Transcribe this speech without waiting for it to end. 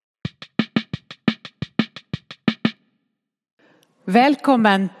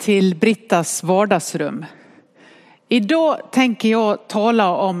Välkommen till Brittas vardagsrum. Idag tänker jag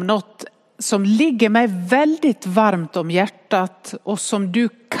tala om något som ligger mig väldigt varmt om hjärtat och som du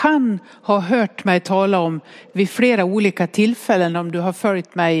kan ha hört mig tala om vid flera olika tillfällen om du har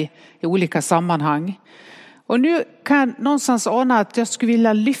följt mig i olika sammanhang. Och nu kan jag någonstans ana att jag skulle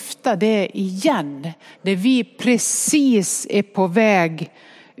vilja lyfta det igen när vi precis är på väg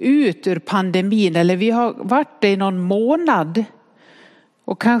ut ur pandemin, eller vi har varit det i någon månad.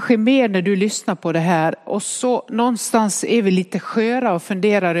 Och kanske mer när du lyssnar på det här. Och så någonstans är vi lite sköra och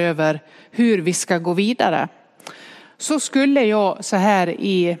funderar över hur vi ska gå vidare. Så skulle jag så här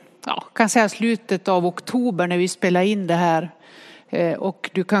i, kan säga slutet av oktober när vi spelar in det här. Och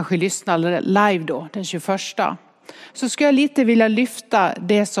du kanske lyssnar live då, den 21. Så ska jag lite vilja lyfta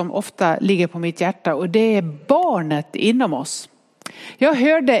det som ofta ligger på mitt hjärta. Och det är barnet inom oss. Jag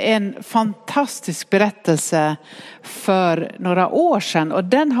hörde en fantastisk berättelse för några år sedan och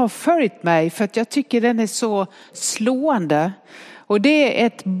den har följt mig för att jag tycker den är så slående. Och det är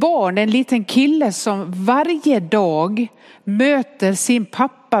ett barn, en liten kille som varje dag möter sin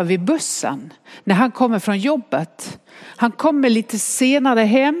pappa vid bussen när han kommer från jobbet. Han kommer lite senare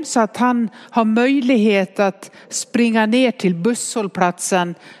hem så att han har möjlighet att springa ner till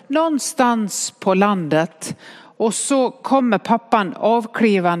busshållplatsen någonstans på landet. Och så kommer pappan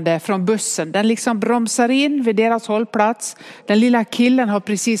avklivande från bussen. Den liksom bromsar in vid deras hållplats. Den lilla killen har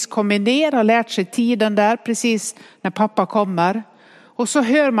precis kommit ner och lärt sig tiden där precis när pappa kommer. Och så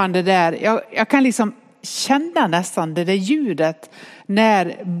hör man det där. Jag kan liksom känna nästan det där ljudet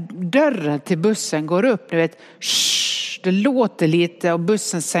när dörren till bussen går upp. Du vet, det låter lite och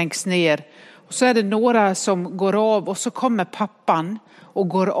bussen sänks ner. Och så är det några som går av och så kommer pappan och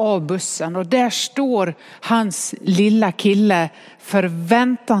går av bussen. Och där står hans lilla kille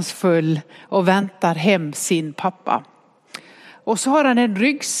förväntansfull och väntar hem sin pappa. Och så har han en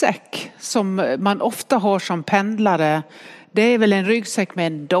ryggsäck som man ofta har som pendlare. Det är väl en ryggsäck med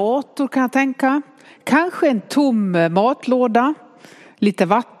en dator kan jag tänka. Kanske en tom matlåda, lite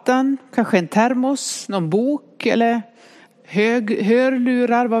vatten, kanske en termos, någon bok eller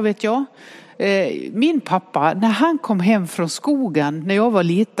hörlurar, vad vet jag. Min pappa, när han kom hem från skogen när jag var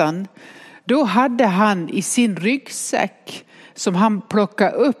liten, då hade han i sin ryggsäck som han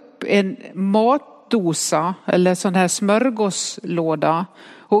plockade upp en matdosa eller sån här smörgåslåda,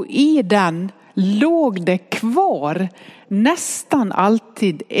 och i den låg det kvar nästan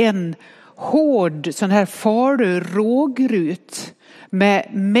alltid en hård sån här Falu rågryt med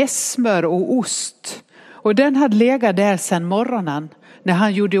mässmör och ost, och den hade legat där sedan morgonen när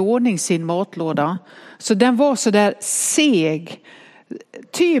han gjorde i ordning sin matlåda. Så den var så där seg.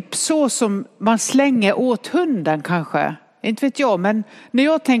 Typ så som man slänger åt hunden kanske. Inte vet jag, men när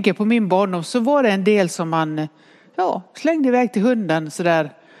jag tänker på min barndom så var det en del som man slängde iväg till hunden så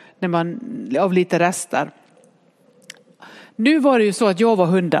där när man av lite rester. Nu var det ju så att jag var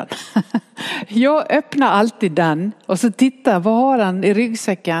hunden. Jag öppnar alltid den och så tittar, vad har han i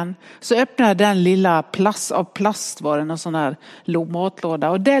ryggsäcken? Så öppnar jag den lilla av plast var det, en sån här matlåda.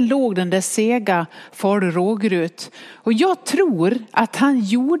 Och där låg den där sega Falu rågryt. Och jag tror att han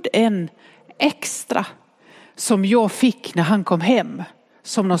gjorde en extra som jag fick när han kom hem.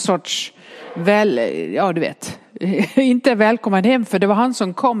 Som någon sorts, inte välkommen hem för det var han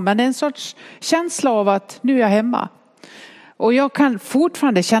som kom. Men en sorts känsla av att nu är jag hemma. Och jag kan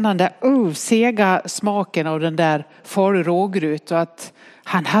fortfarande känna den där sega smaken av den där Falu rågryt och att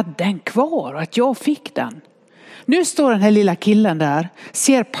han hade den kvar och att jag fick den. Nu står den här lilla killen där,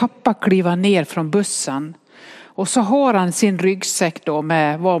 ser pappa kliva ner från bussen och så har han sin ryggsäck då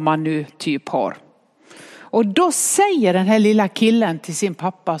med vad man nu typ har. Och då säger den här lilla killen till sin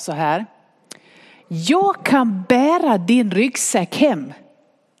pappa så här: jag kan bära din ryggsäck hem.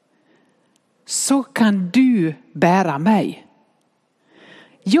 Så kan du bära mig.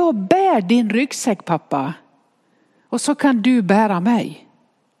 Jag bär din ryggsäck pappa. Och så kan du bära mig.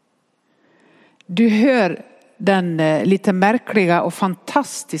 Du hör den lite märkliga och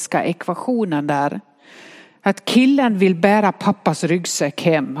fantastiska ekvationen där. Att killen vill bära pappas ryggsäck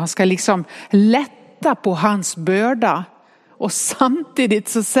hem. Han ska liksom lätta på hans börda. Och samtidigt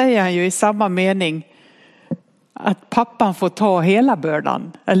så säger han ju i samma mening att pappan får ta hela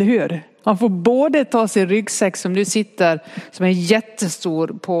bördan. Eller hur? Han får både ta sin ryggsäck som nu sitter som är jättestor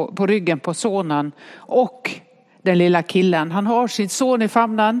på ryggen på sonen och den lilla killen. Han har sin son i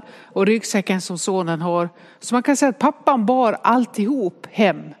famnen och ryggsäcken som sonen har. Så man kan säga att pappan bar alltihop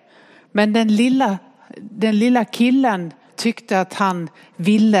hem. Men den lilla killen tyckte att han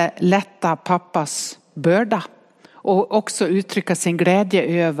ville lätta pappas börda. Och också uttrycka sin glädje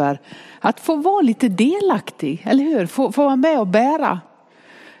över att få vara lite delaktig, eller hur? Få vara med och bära.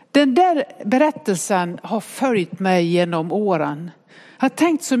 Den där berättelsen har följt mig genom åren. Jag har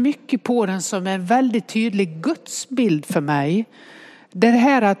tänkt så mycket på den som en väldigt tydlig gudsbild för mig. Det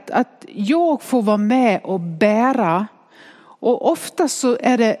här att jag får vara med och bära. Och ofta så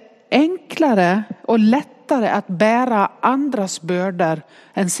är det enklare och lättare att bära andras bördor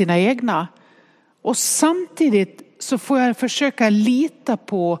än sina egna. Och samtidigt så får jag försöka lita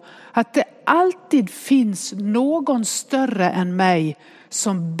på att det alltid finns någon större än mig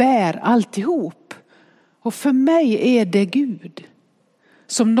som bär alltihop. Och för mig är det Gud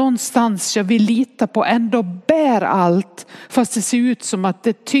som någonstans jag vill lita på ändå bär allt, fast det ser ut som att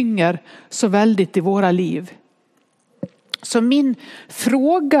det tynger så väldigt i våra liv. Så min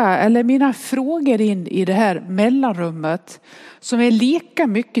fråga, eller mina frågor in i det här mellanrummet, som är lika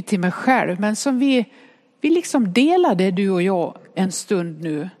mycket till mig själv, men som vi liksom delar det, du och jag, en stund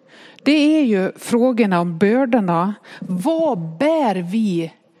nu. Det är ju frågorna om bördorna. Vad bär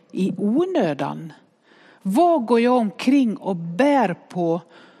vi i onödan? Vad går jag omkring och bär på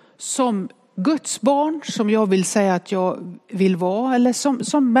som Guds barn, som jag vill säga att jag vill vara, eller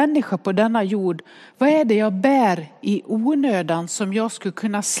som människa på denna jord? Vad är det jag bär i onödan som jag skulle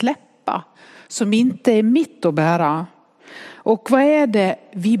kunna släppa, som inte är mitt att bära? Och vad är det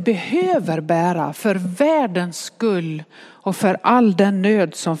vi behöver bära för världens skull och för all den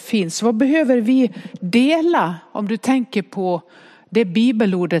nöd som finns? Vad behöver vi dela? Om du tänker på det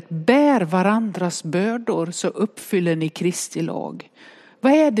bibelordet, bär varandras bördor så uppfyller ni Kristi lag.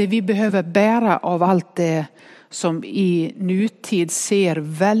 Vad är det vi behöver bära av allt det som i nutid ser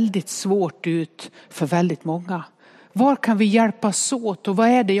väldigt svårt ut för väldigt många? Var kan vi hjälpas åt, och vad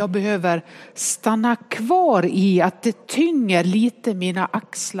är det jag behöver stanna kvar i, att det tynger lite mina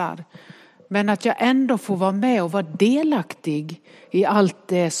axlar, men att jag ändå får vara med och vara delaktig i allt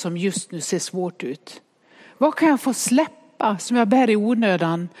det som just nu ser svårt ut? Vad kan jag få släppa som jag bär i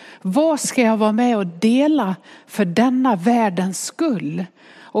onödan? Vad ska jag vara med och dela för denna världens skull?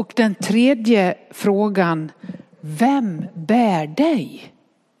 Och den tredje frågan, vem bär dig?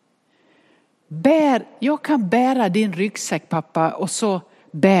 Jag kan bära din ryggsäck, pappa, och så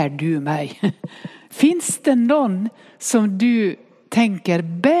bär du mig. Finns det någon som du tänker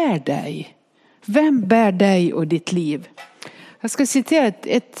bär dig? Vem bär dig och ditt liv? Jag ska citera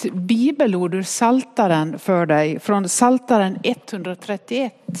ett bibelord ur Psaltaren för dig, från Psaltaren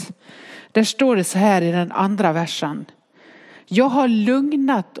 131. Där står det så här i den andra versen. Jag har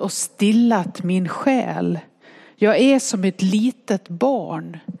lugnat och stillat min själ. Jag är som ett litet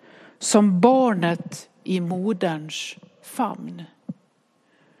barn, som barnet i moderns famn.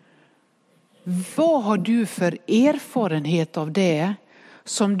 Vad har du för erfarenhet av det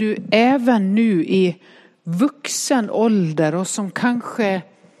som du även nu i vuxen ålder, och som kanske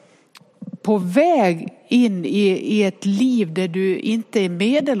på väg in i ett liv där du inte är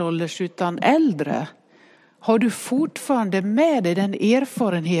medelålders utan äldre, har du fortfarande med dig den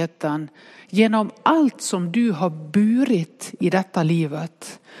erfarenheten genom allt som du har burit i detta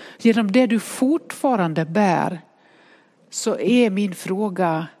livet? Genom det du fortfarande bär, så är min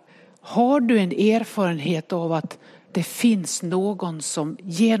fråga, har du en erfarenhet av att det finns någon som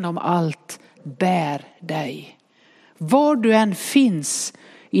genom allt bär dig? Var du än finns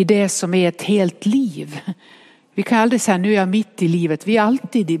i det som är ett helt liv. Vi kan aldrig säga nu är jag mitt i livet. Vi är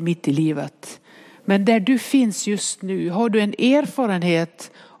alltid mitt i livet. Men där du finns just nu, har du en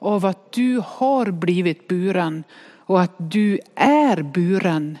erfarenhet av att du har blivit buren och att du är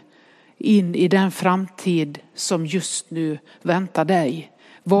buren in i den framtid som just nu väntar dig,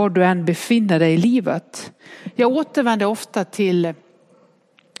 var du än befinner dig i livet. Jag återvänder ofta till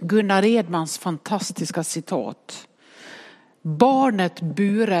Gunnar Edmans fantastiska citat. Barnet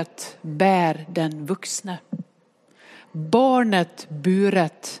buret bär den vuxne. Barnet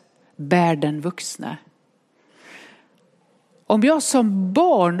buret bär den vuxne. Om jag som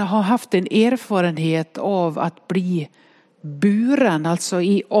barn har haft en erfarenhet av att bli buren, alltså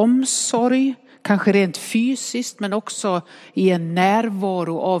i omsorg, kanske rent fysiskt, men också i en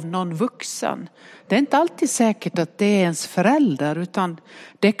närvaro av någon vuxen. Det är inte alltid säkert att det är ens förälder, utan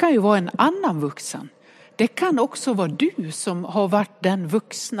det kan ju vara en annan vuxen. Det kan också vara du som har varit den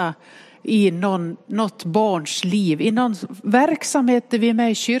vuxna i något barns liv, i någon verksamhet där vi är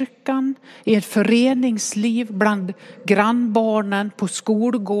med i kyrkan, i ett föreningsliv, bland grannbarnen, på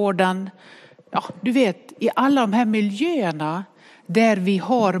skolgården. Ja, du vet, i alla de här miljöerna där vi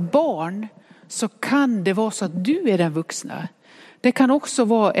har barn, så kan det vara så att du är den vuxna. Det kan också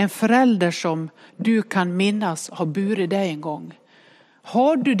vara en förälder som du kan minnas har burit dig en gång.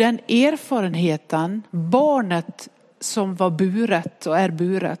 Har du den erfarenheten, barnet som var buret och är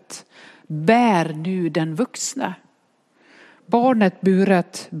buret bär nu den vuxna. Barnet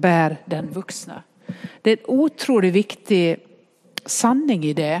buret bär den vuxna. Det är en otroligt viktig sanning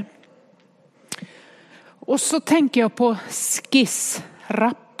i det. Och så tänker jag på Skiss,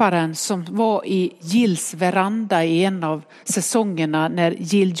 rapparen som var i Gills veranda i en av säsongerna när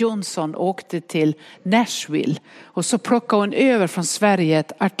Jill Johnson åkte till Nashville. Och så plockade hon över från Sverige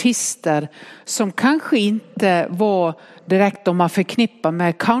artister som kanske inte var direkt om man förknippar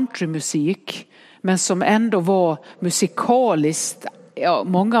med countrymusik, men som ändå var musikaliskt. Ja,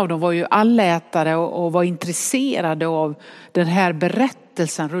 många av dem var ju allätare och var intresserade av den här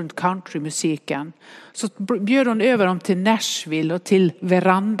berättelsen runt countrymusiken. Så bjöd hon över dem till Nashville och till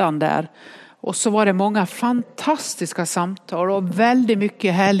verandan där. Och så var det många fantastiska samtal och väldigt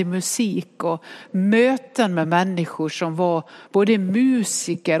mycket härlig musik och möten med människor som var både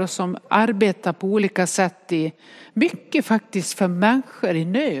musiker och som arbetar på olika sätt i mycket faktiskt för människor i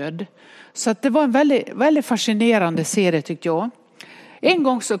nöd. Så att det var en väldigt, väldigt fascinerande serie tyckte jag. En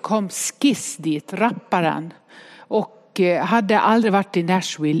gång så kom Skiss dit, rapparen, och hade aldrig varit i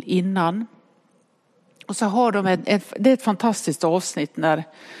Nashville innan. Och så har de det är ett fantastiskt avsnitt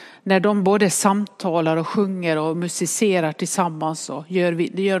när de både samtalar och sjunger och musicerar tillsammans och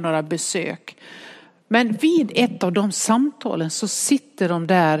gör några besök. Men vid ett av de samtalen så sitter de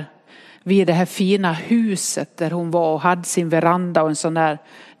där vid det här fina huset där hon var och hade sin veranda och en sån där,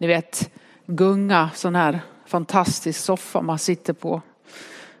 ni vet, gunga, sån här fantastisk soffa man sitter på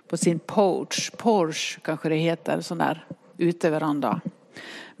sin Porsche kanske det heter, sån där uteveranda.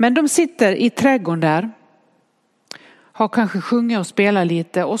 Men de sitter i trädgården där, har kanske sjungit och spelat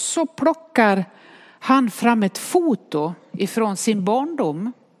lite, och så plockar han fram ett foto ifrån sin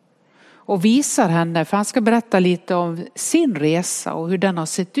barndom och visar henne, för han ska berätta lite om sin resa och hur den har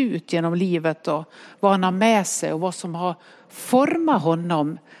sett ut genom livet och vad han har med sig och vad som har format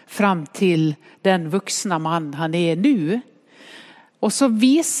honom fram till den vuxna man han är nu. Och så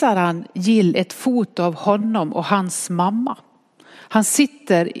visar han Jill ett foto av honom och hans mamma. Han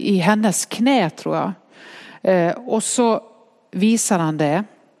sitter i hennes knä tror jag. Och så visar han det.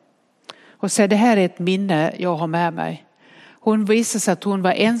 Och säger det här är ett minne jag har med mig. Hon visar sig att hon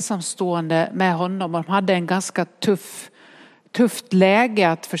var ensamstående med honom. De hade en ganska tufft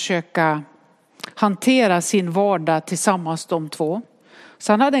läge att försöka hantera sin vardag tillsammans de två.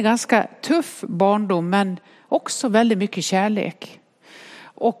 Så han hade en ganska tuff barndom men också väldigt mycket kärlek.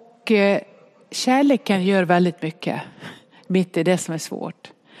 Och kärleken gör väldigt mycket mitt i det som är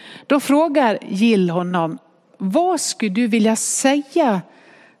svårt. Då frågar Jill honom, vad skulle du vilja säga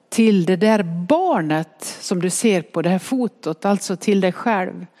till det där barnet som du ser på det här fotot, alltså till dig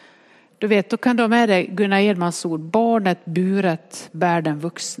själv? Du vet, då kan du ha med dig Gunnar Edmans ord, barnet buret bär den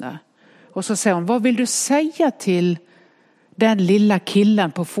vuxna. Och så säger hon, vad vill du säga till den lilla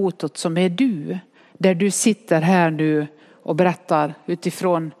killen på fotot som är du? Där du sitter här nu och berättar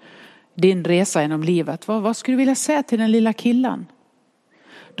utifrån din resa genom livet. Vad skulle du vilja säga till den lilla killen?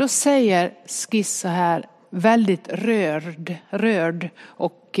 Då säger Skiss så här, väldigt rörd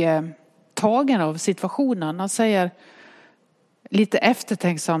och tagen av situationen. Han säger lite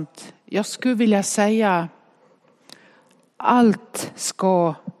eftertänksamt, jag skulle vilja säga allt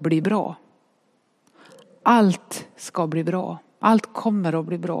ska bli bra. Allt ska bli bra. Allt kommer att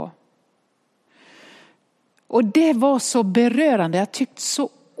bli bra. Och det var så berörande. Jag tyckte så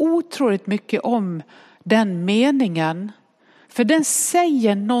otroligt mycket om den meningen. För den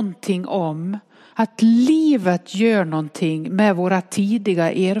säger någonting om att livet gör någonting med våra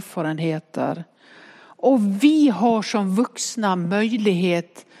tidiga erfarenheter. Och vi har som vuxna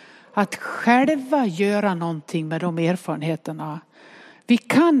möjlighet att själva göra någonting med de erfarenheterna. Vi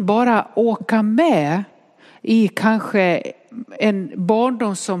kan bara åka med i kanske en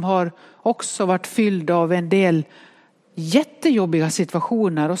barndom som har också varit fylld av en del jättejobbiga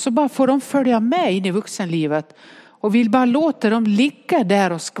situationer. Och så bara får de följa med in i vuxenlivet. Och vill bara låta dem ligga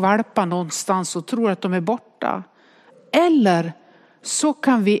där och skvalpa någonstans och tror att de är borta. Eller så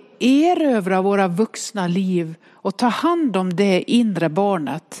kan vi erövra våra vuxna liv och ta hand om det inre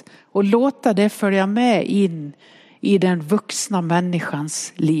barnet. Och låta det följa med in i den vuxna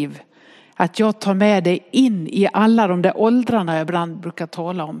människans liv. Att jag tar med det in i alla de där åldrarna jag ibland brukar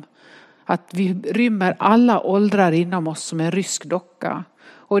tala om. Att vi rymmer alla åldrar inom oss som en rysk docka.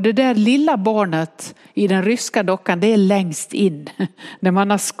 Och det där lilla barnet i den ryska dockan, det är längst in. När man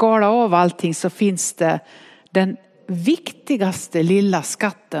har skalat av allting så finns det den viktigaste lilla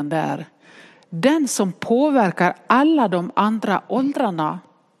skatten där. Den som påverkar alla de andra åldrarna.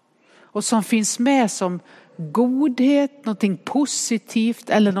 Och som finns med som godhet, någonting positivt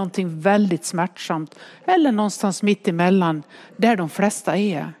eller någonting väldigt smärtsamt. Eller någonstans mitt emellan där de flesta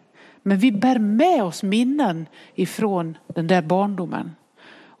är. Men vi bär med oss minnen ifrån den där barndomen.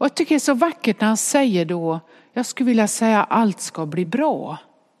 Och jag tycker det är så vackert när han säger då, jag skulle vilja säga allt ska bli bra.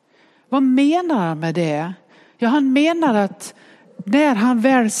 Vad menar han med det? Ja, han menar att när han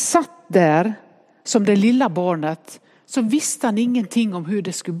väl satt där som det lilla barnet så visste han ingenting om hur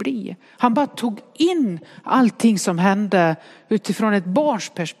det skulle bli. Han bara tog in allting som hände utifrån ett barns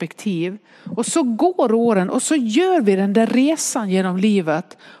perspektiv. Och så går åren och så gör vi den där resan genom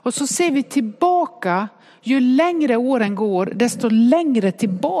livet. Och så ser vi tillbaka, ju längre åren går desto längre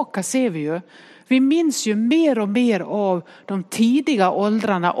tillbaka ser vi ju. Vi minns ju mer och mer av de tidiga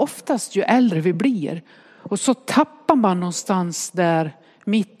åldrarna, oftast ju äldre vi blir. Och så tappar man någonstans där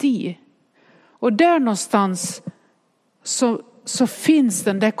mitt i. Och där någonstans så finns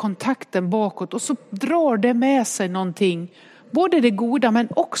den där kontakten bakåt. Och så drar det med sig någonting. Både det goda men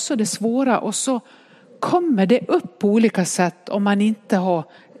också det svåra. Och så kommer det upp på olika sätt om man inte har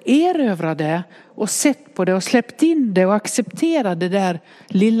erövrat det. Och sett på det och släppt in det och accepterat det där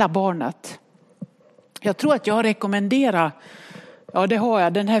lilla barnet. Jag tror att jag rekommenderar, ja det har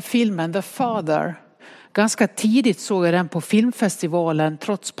jag, den här filmen The Father. Ganska tidigt såg jag den på filmfestivalen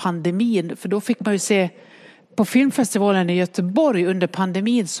trots pandemin. För då fick man ju se på filmfestivalen i Göteborg under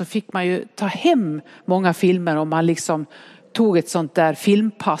pandemin så fick man ju ta hem många filmer om man liksom tog ett sånt där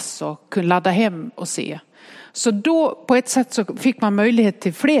filmpass och kunde ladda hem och se. Så då på ett sätt så fick man möjlighet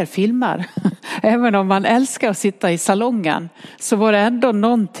till fler filmer. Även om man älskar att sitta i salongen så var det ändå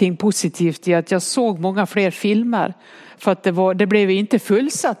någonting positivt i att jag såg många fler filmer. För att det blev inte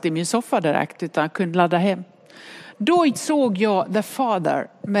fullsatt i min soffa direkt utan jag kunde ladda hem. Då såg jag The Father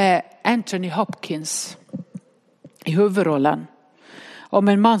med Anthony Hopkins i huvudrollen. Om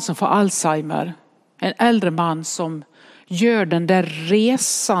en man som får Alzheimer. En äldre man som gör den där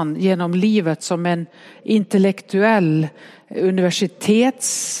resan genom livet som en intellektuell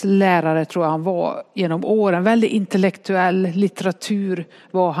universitetslärare tror jag han var genom åren. Väldigt intellektuell, litteratur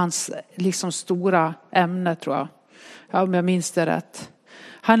var hans liksom stora ämne tror jag. Ja, om jag minns det rätt.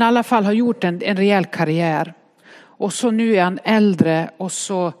 Han i alla fall har gjort en rejäl karriär. Och så nu är han äldre och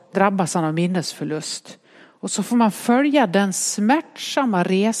så drabbas han av minnesförlust. Och så får man följa den smärtsamma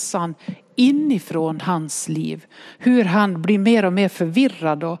resan inifrån hans liv. Hur han blir mer och mer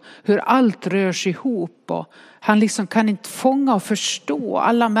förvirrad och hur allt rör sig ihop. Och han liksom kan inte fånga och förstå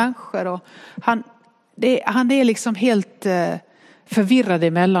alla människor. Och han är liksom helt förvirrad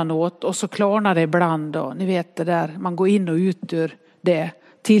emellanåt och så klarnar det ibland. Och ni vet det där, man går in och ut ur det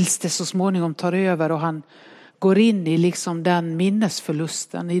tills det så småningom tar över och han går in i liksom den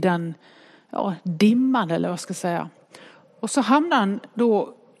minnesförlusten, i den dimman eller vad ska jag säga. Och så hamnar han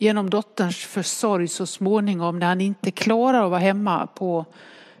då genom dotterns försorg så småningom när han inte klarar att vara hemma på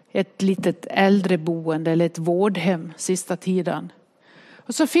ett litet äldreboende eller ett vårdhem sista tiden.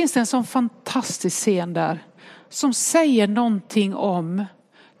 Och så finns det en sån fantastisk scen där som säger någonting om,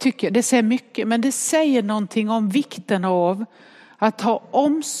 det säger mycket, men det säger någonting om vikten av att ha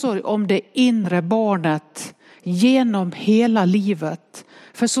omsorg om det inre barnet genom hela livet.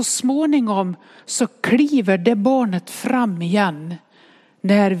 För så småningom så kliver det barnet fram igen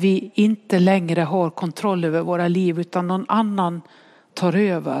när vi inte längre har kontroll över våra liv utan någon annan tar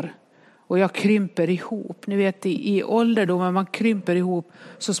över. Och jag krymper ihop. Ni vet i ålderdomen man krymper ihop.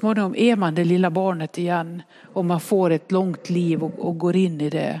 Så småningom är man det lilla barnet igen. Och man får ett långt liv och går in i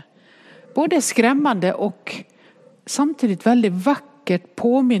det. Både skrämmande och samtidigt väldigt vackert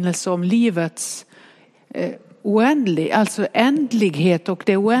påminnelse om livets alltså ändlighet och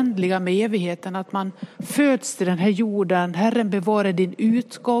det oändliga med evigheten. Att man föds till den här jorden. Herren bevarar din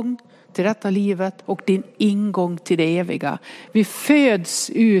utgång till detta livet och din ingång till det eviga. Vi föds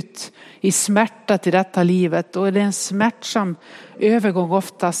ut i smärta till detta livet och det är en smärtsam övergång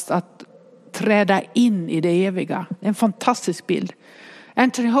oftast att träda in i det eviga. En fantastisk bild.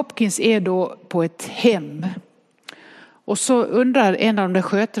 Anthony Hopkins är då på ett hem. Och så undrar en av de där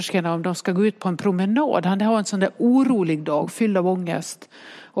sköterskorna om de ska gå ut på en promenad. Han har en sån där orolig dag, fylld av ångest.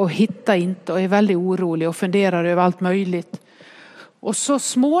 Och hittar inte och är väldigt orolig och funderar över allt möjligt. Och så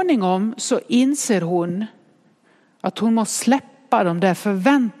småningom så inser hon att hon måste släppa de där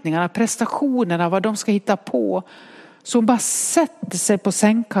förväntningarna, prestationerna, vad de ska hitta på. Så hon bara sätter sig på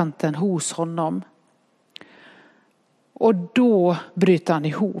sängkanten hos honom. Och då bryter han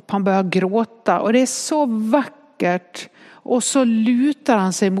ihop. Han börjar gråta och det är så vackert. Och så lutar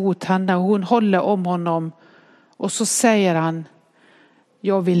han sig mot henne och hon håller om honom. Och så säger han,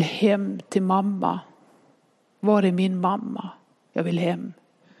 jag vill hem till mamma. Var är min mamma? Jag vill hem.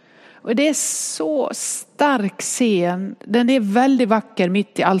 Och det är så stark scen. Den är väldigt vacker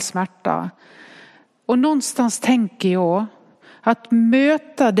mitt i all smärta. Och någonstans tänker jag att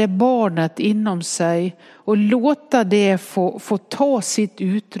möta det barnet inom sig och låta det få ta sitt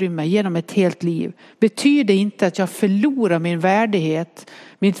utrymme genom ett helt liv betyder inte att jag förlorar min värdighet,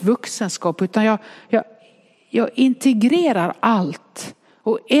 mitt vuxenskap, utan jag integrerar allt.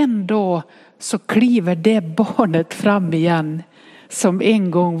 Och en dag så kliver det barnet fram igen som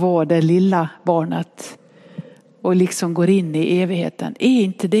en gång var det lilla barnet och liksom går in i evigheten. Är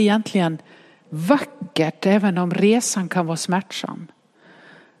inte det egentligen vackert även om resan kan vara smärtsam?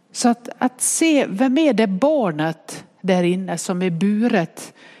 Så att se vem är det barnet där inne som är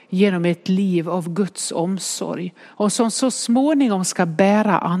buret genom ett liv av Guds omsorg och som så småningom ska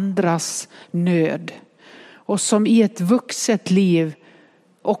bära andras nöd och som i ett vuxet liv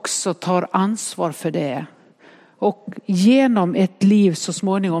också tar ansvar för det och genom ett liv så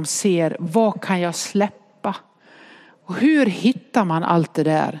småningom ser vad kan jag släppa och hur hittar man allt det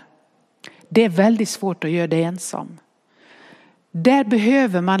där? Det är väldigt svårt att göra det ensam. Där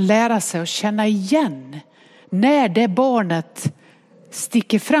behöver man lära sig att känna igen när det barnet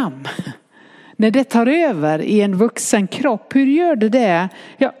sticker fram. När det tar över i en vuxen kropp. Hur gör det det?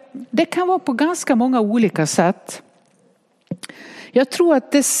 Ja, det kan vara på ganska många olika sätt. Jag tror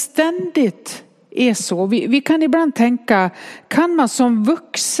att det ständigt är så. Vi kan ibland tänka, kan man som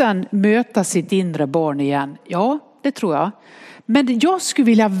vuxen möta sitt inre barn igen? Ja, det tror jag. Men jag skulle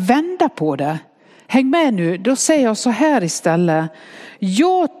vilja vända på det. Häng med nu, då säger jag så här istället.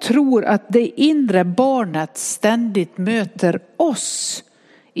 Jag tror att det inre barnet ständigt möter oss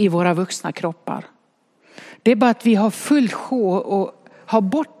i våra vuxna kroppar. Det är bara att vi har full sjå och har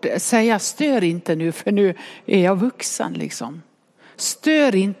bort det. Säga stör inte nu för nu är jag vuxen liksom.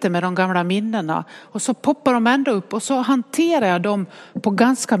 Stör inte med de gamla minnena. Och så poppar de ändå upp och så hanterar jag dem på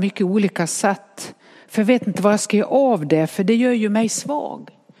ganska mycket olika sätt. För jag vet inte vad jag ska göra av det, för det gör ju mig svag.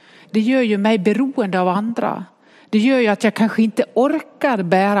 Det gör ju mig beroende av andra. Det gör ju att jag kanske inte orkar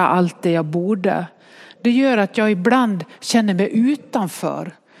bära allt det jag borde. Det gör att jag ibland känner mig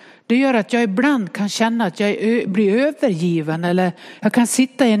utanför. Det gör att jag ibland kan känna att jag blir övergiven. Eller jag kan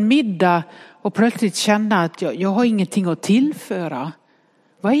sitta i en middag och plötsligt känna att jag har ingenting att tillföra.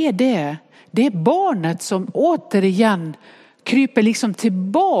 Vad är det? Det är barnet som återigen kryper liksom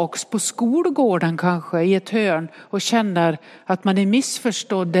tillbaks på skolgården kanske i ett hörn och känner att man är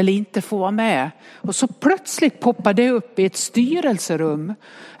missförstådd eller inte får vara med. Och så plötsligt poppar det upp i ett styrelserum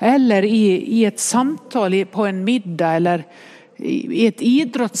eller i ett samtal på en middag eller i ett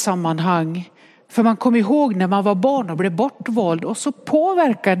idrottssammanhang. För man kommer ihåg när man var barn och blev bortvald och så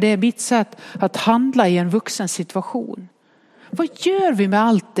påverkar det mitt sätt att handla i en vuxen situation. Vad gör vi med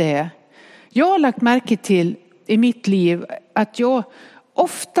allt det? Jag har lagt märke till i mitt liv att jag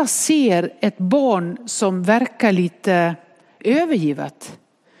ofta ser ett barn som verkar lite övergivet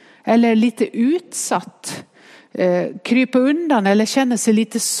eller lite utsatt, kryper undan eller känner sig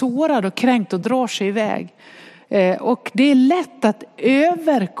lite sårad och kränkt och drar sig iväg. Och det är lätt att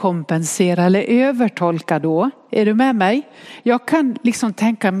överkompensera eller övertolka då. Är du med mig? Jag kan liksom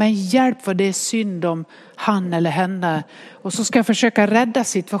tänka, men hjälp vad det är synd om han eller henne. Och så ska jag försöka rädda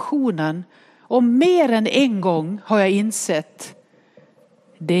situationen. Och mer än en gång har jag insett,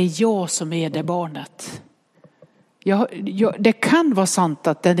 det är jag som är det barnet. Det kan vara sant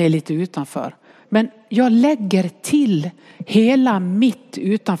att den är lite utanför. Men jag lägger till hela mitt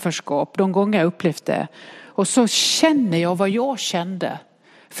utanförskap de gånger jag upplevt det. Och så känner jag vad jag kände.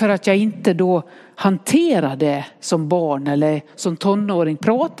 För att jag inte då hanterade som barn eller som tonåring.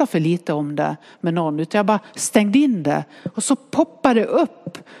 Prata för lite om det med någon. Utan jag bara stängde in det. Och så poppar det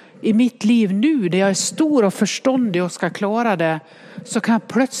upp i mitt liv nu. Där jag är stor och förståndig och ska klara det. Så kan jag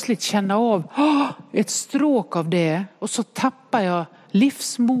plötsligt känna av ett stråk av det. Och så tappar jag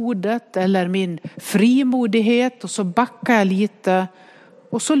livsmodet eller min frimodighet. Och så backar jag lite.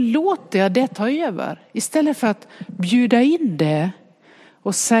 Och så låter jag det ta över. Istället för att bjuda in det.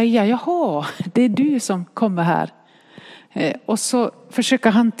 Och säga, jaha, det är du som kommer här. Och så försöka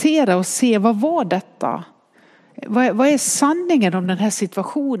hantera och se, vad var detta? Vad är sanningen om den här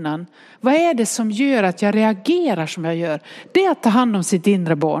situationen? Vad är det som gör att jag reagerar som jag gör? Det är att ta hand om sitt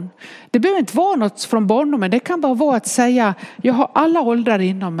inre barn. Det behöver inte vara något från barndomen. Det kan bara vara att säga, jag har alla åldrar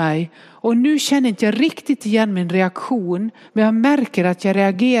inom mig. Och nu känner inte jag riktigt igen min reaktion. Men jag märker att jag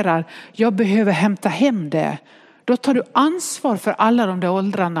reagerar. Jag behöver hämta hem det. Då tar du ansvar för alla de där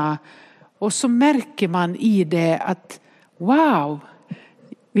åldrarna. Och så märker man i det att wow,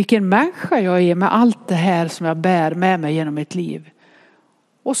 vilken människa jag är med allt det här som jag bär med mig genom mitt liv.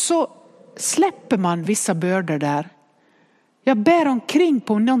 Och så släpper man vissa bördor där. Jag bär omkring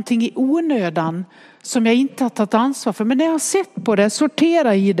på någonting i onödan som jag inte har tagit ansvar för. Men när jag har sett på det,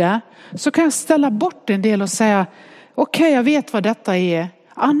 sorterar i det, så kan jag ställa bort en del och säga okej, jag vet vad detta är.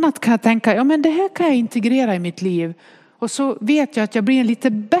 Annat kan jag tänka, ja men det här kan jag integrera i mitt liv. Och så vet jag att jag blir en lite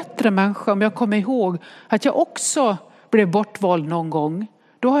bättre människa om jag kommer ihåg att jag också blev bortvald någon gång.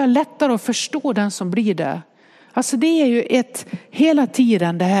 Då har jag lättare att förstå den som blir det. Alltså det är ju hela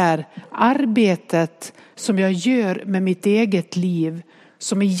tiden det här arbetet som jag gör med mitt eget liv.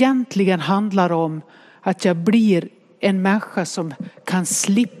 Som egentligen handlar om att jag blir en människa som kan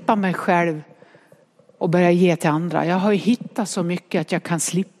slippa mig själv och börja ge till andra. Jag har ju hittat så mycket att jag kan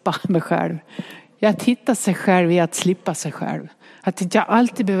slippa mig själv. Jag hittar sig själv i att slippa sig själv. Att inte jag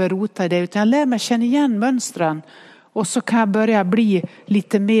alltid behöver rota i det, utan jag lär mig känna igen mönstren. Och så kan jag börja bli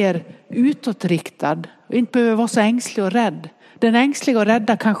lite mer utåtriktad. Och inte behöver vara så ängslig och rädd. Den ängsliga och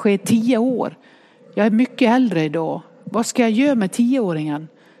rädda kanske är 10 år. Jag är mycket äldre idag. Vad ska jag göra med 10-åringen?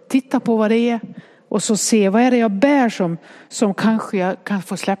 Titta på vad det är. Och så se vad är det jag bär som kanske jag kan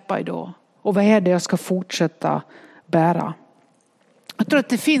få släppa idag. Och vad är det jag ska fortsätta bära. Jag tror att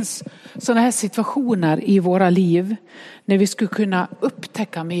det finns sådana här situationer i våra liv. När vi skulle kunna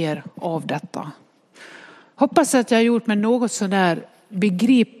upptäcka mer av detta. Hoppas att jag har gjort mig något sådär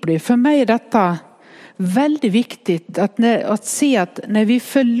begriplig. För mig är detta väldigt viktigt att se att när vi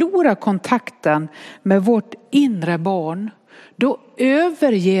förlorar kontakten med vårt inre barn, då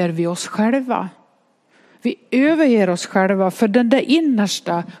överger vi oss själva. Vi överger oss själva för den där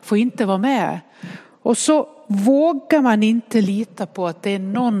innersta får inte vara med. Och så vågar man inte lita på att det är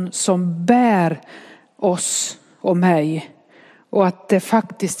någon som bär oss och mig. Och att det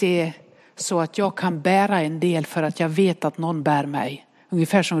faktiskt är så att jag kan bära en del för att jag vet att någon bär mig.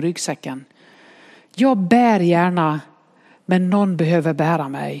 Ungefär som ryggsäcken. Jag bär gärna, men någon behöver bära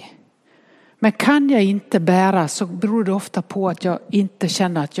mig. Men kan jag inte bära så beror det ofta på att jag inte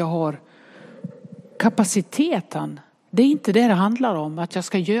känner att jag har kapaciteten. Det är inte det handlar om, att jag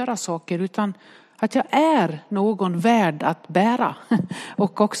ska göra saker, utan att jag är någon värd att bära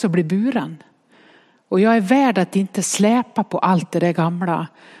och också bli buren. Och jag är värd att inte släpa på allt det där gamla.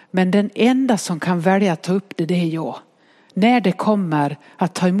 Men den enda som kan välja att ta upp det är jag. När det kommer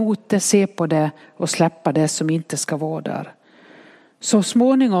att ta emot det, se på det och släppa det som inte ska vara där. Så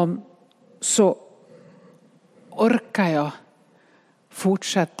småningom så orkar jag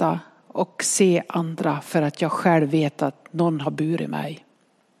fortsätta och se andra för att jag själv vet att någon har burit mig.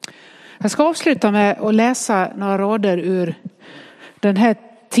 Jag ska avsluta med att läsa några rader ur den här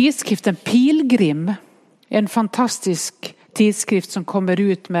tidskriften Pilgrim. En fantastisk tidskrift som kommer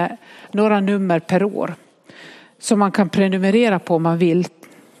ut med några nummer per år. Som man kan prenumerera på om man vill.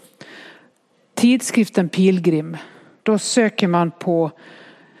 Tidskriften Pilgrim. Då söker man på...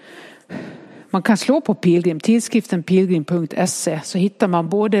 Man kan slå på Pilgrim, tidskriften pilgrim.se, så hittar man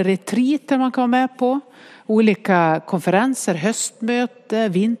både retreater man kan vara med på, olika konferenser, höstmöte,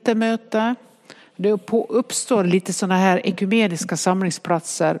 vintermöte. Det uppstår lite sådana här ekumeniska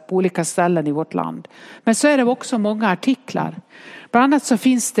samlingsplatser på olika ställen i vårt land. Men så är det också många artiklar. Bland annat så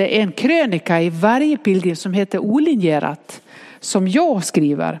finns det en krönika i varje pilgrim som heter Olinjerat, som jag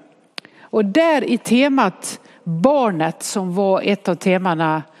skriver. Och där i temat barnet, som var ett av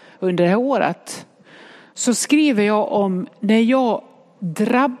temana under det här året, så skriver jag om när jag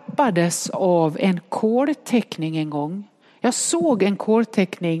drabbades av en kolteckning en gång. Jag såg en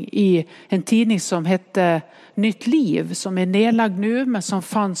kolteckning i en tidning som hette Nytt liv, som är nedlagd nu men som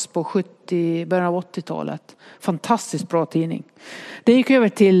fanns på början av 80-talet. Fantastiskt bra tidning. Det gick över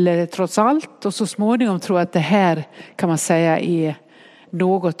till Trots allt, och så småningom tror jag att det här kan man säga är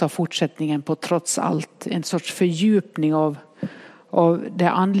något av fortsättningen på Trots allt. En sorts fördjupning av det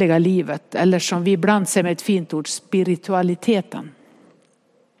andliga livet, eller som vi ibland säger med ett fint ord, spiritualiteten.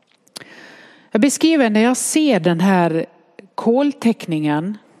 Jag beskriver när jag ser den här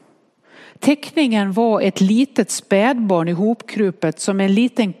kolteckningen. Teckningen var ett litet spädbarn ihopkrupet som en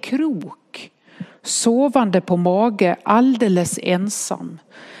liten krok, sovande på mage, alldeles ensam,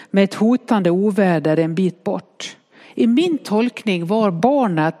 med ett hotande oväder en bit bort. I min tolkning var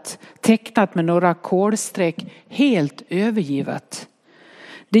barnet tecknat med några kolstreck helt övergivet.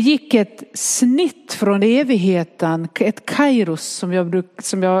 Det gick ett snitt från evigheten, ett kairos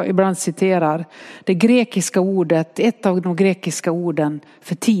som jag ibland citerar. Det grekiska ordet, ett av de grekiska orden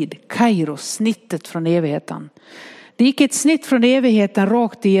för tid, kairos, snittet från evigheten. Det gick ett snitt från evigheten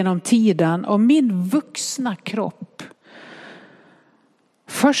rakt igenom tiden, och min vuxna kropp.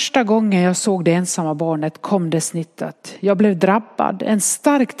 Första gången jag såg det ensamma barnet kom det snittet. Jag blev drabbad. En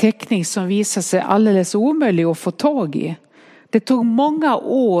stark teckning som visade sig alldeles omöjlig att få tag i. Det tog många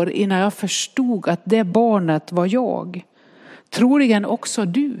år innan jag förstod att det barnet var jag. Troligen också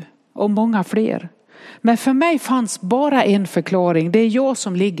du och många fler. Men för mig fanns bara en förklaring. Det är jag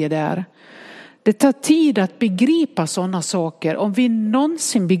som ligger där. Det tar tid att begripa sådana saker, om vi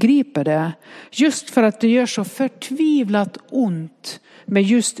någonsin begriper det. Just för att det gör så förtvivlat ont med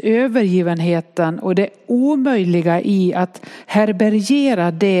just övergivenheten och det omöjliga i att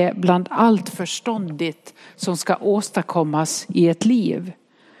härbärgera det bland allt förståndigt som ska åstadkommas i ett liv.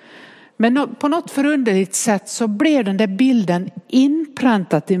 Men på något förunderligt sätt så blev den där bilden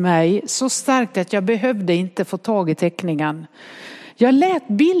inpräntat i mig så starkt att jag behövde inte få tag i teckningen. Jag lät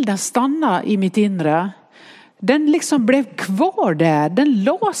bilden stanna i mitt inre. Den liksom blev kvar där. Den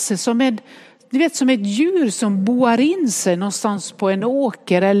la sig som ett djur som boar in sig någonstans på en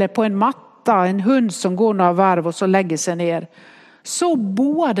åker eller på en matta. En hund som går några varv och så lägger sig ner. Så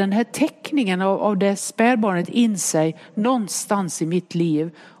boar den här teckningen av det spädbarnet in sig någonstans i mitt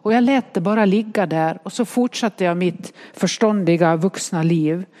liv. Och jag lät det bara ligga där och så fortsatte jag mitt förståndiga vuxna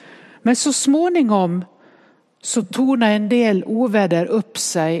liv. Men så småningom så tornade en del oväder upp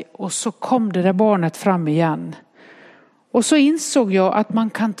sig och så kom det där barnet fram igen. Och så insåg jag att man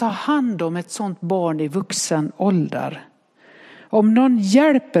kan ta hand om ett sånt barn i vuxen ålder. Om någon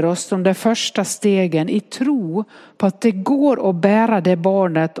hjälper oss de där första stegen i tro på att det går att bära det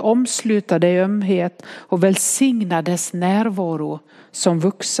barnet, omsluta det i ömhet och välsigna dess närvaro som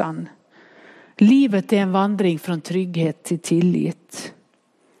vuxen. Livet är en vandring från trygghet till tillit.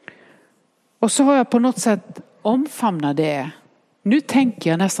 Och så har jag på något sätt omfamnat det. Nu tänker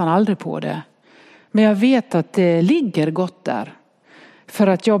jag nästan aldrig på det. Men jag vet att det ligger gott där. För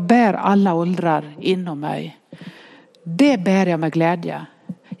att jag bär alla åldrar inom mig. Det bär jag med glädje.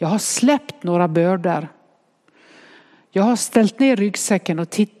 Jag har släppt några bördor. Jag har ställt ner ryggsäcken och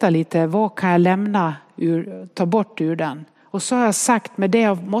tittat lite. Vad kan jag lämna, ta bort ur den? Och så har jag sagt med det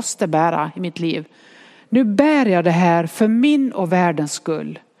jag måste bära i mitt liv. Nu bär jag det här för min och världens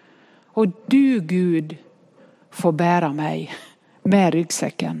skull. Och du, Gud, får bära mig med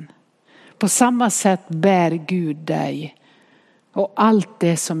ryggsäcken. På samma sätt bär Gud dig och allt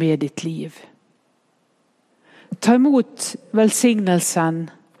det som är ditt liv. Ta emot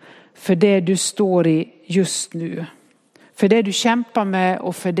välsignelsen för det du står i just nu. För det du kämpar med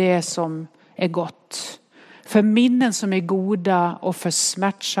och för det som är gott. För minnen som är goda och för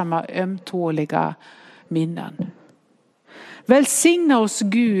smärtsamma, ömtåliga minnen. Välsigna oss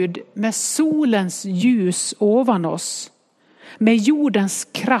Gud med solens ljus ovan oss. Med jordens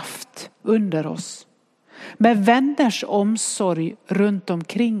kraft under oss. Med vänners omsorg runt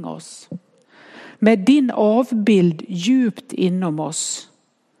omkring oss. Med din avbild djupt inom oss.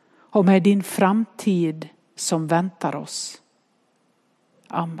 Och med din framtid som väntar oss.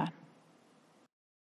 Amen.